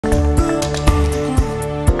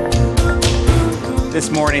This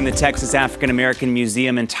morning, the Texas African American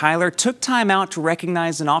Museum in Tyler took time out to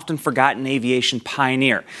recognize an often forgotten aviation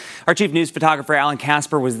pioneer. Our chief news photographer, Alan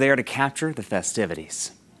Casper, was there to capture the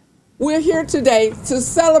festivities. We're here today to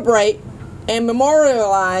celebrate and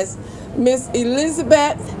memorialize Miss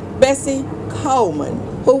Elizabeth Bessie Coleman,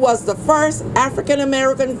 who was the first African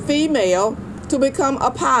American female to become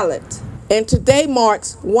a pilot. And today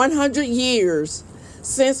marks 100 years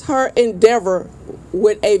since her endeavor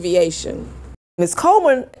with aviation. Ms.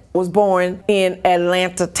 Coleman was born in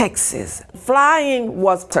Atlanta, Texas. Flying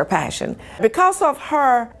was her passion. Because of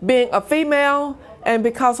her being a female and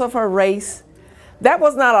because of her race, that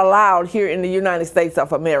was not allowed here in the United States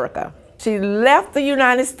of America. She left the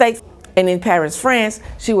United States, and in Paris, France,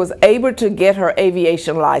 she was able to get her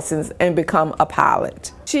aviation license and become a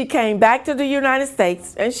pilot. She came back to the United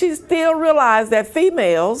States, and she still realized that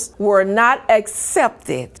females were not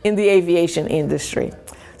accepted in the aviation industry.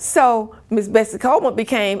 So Miss Bessie Coleman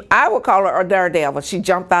became, I would call her a daredevil. She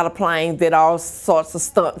jumped out of planes, did all sorts of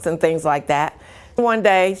stunts and things like that. One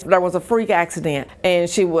day, there was a freak accident, and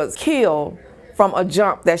she was killed from a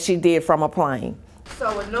jump that she did from a plane.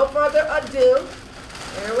 So with no further ado,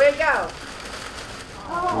 here we go.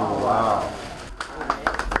 Oh, wow.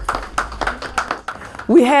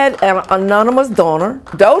 We had an anonymous donor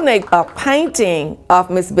donate a painting of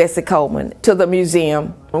Miss Bessie Coleman to the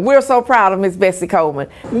museum. We're so proud of Miss Bessie Coleman.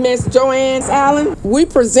 Miss Joanne Allen, we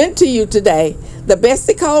present to you today the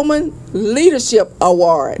Bessie Coleman Leadership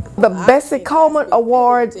Award. The Bessie Coleman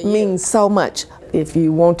Award means so much. If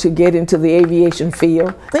you want to get into the aviation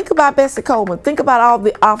field, think about Bessie Coleman. Think about all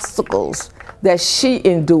the obstacles that she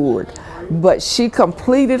endured, but she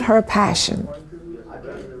completed her passion.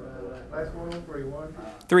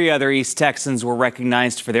 3 other East Texans were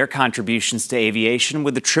recognized for their contributions to aviation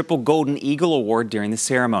with the Triple Golden Eagle Award during the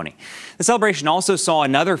ceremony. The celebration also saw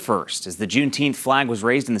another first as the Juneteenth flag was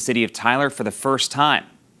raised in the city of Tyler for the first time.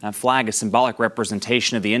 That flag, a symbolic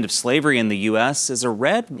representation of the end of slavery in the U.S., is a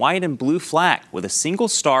red, white, and blue flag with a single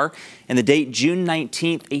star and the date June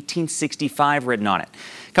 19, 1865 written on it.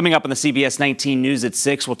 Coming up on the CBS 19 News at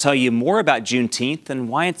 6, we'll tell you more about Juneteenth and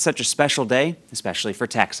why it's such a special day, especially for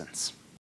Texans.